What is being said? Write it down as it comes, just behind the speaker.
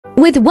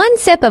With one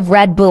sip of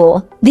Red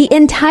Bull, the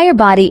entire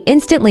body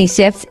instantly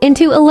shifts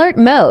into alert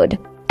mode.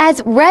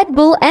 As Red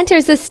Bull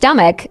enters the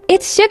stomach,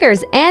 its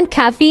sugars and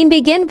caffeine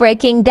begin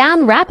breaking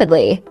down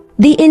rapidly.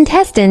 The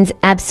intestines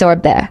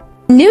absorb the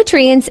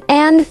nutrients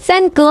and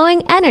send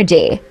glowing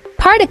energy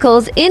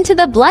particles into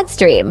the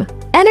bloodstream.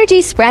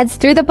 Energy spreads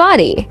through the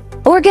body.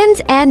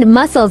 Organs and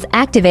muscles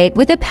activate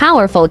with a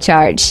powerful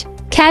charge.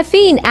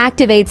 Caffeine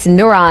activates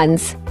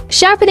neurons,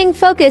 sharpening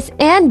focus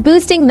and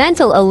boosting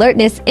mental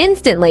alertness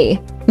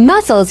instantly.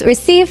 Muscles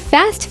receive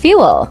fast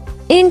fuel,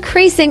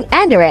 increasing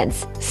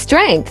endurance,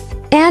 strength,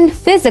 and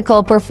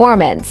physical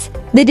performance.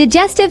 The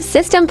digestive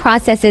system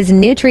processes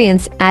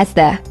nutrients as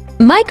the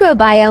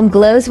microbiome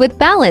glows with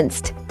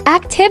balanced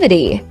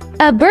activity.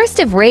 A burst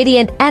of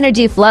radiant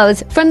energy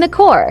flows from the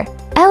core,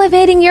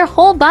 elevating your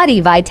whole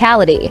body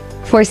vitality.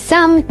 For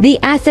some, the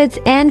acids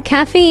and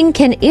caffeine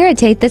can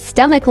irritate the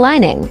stomach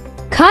lining,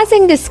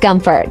 causing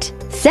discomfort.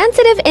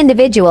 Sensitive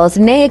individuals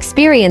may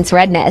experience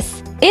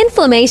redness,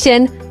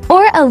 inflammation,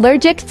 or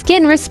allergic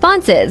skin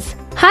responses.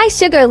 High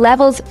sugar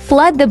levels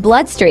flood the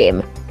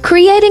bloodstream,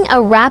 creating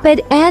a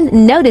rapid and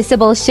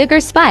noticeable sugar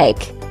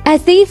spike.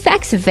 As the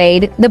effects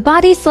fade, the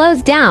body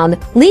slows down,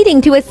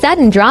 leading to a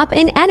sudden drop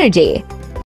in energy.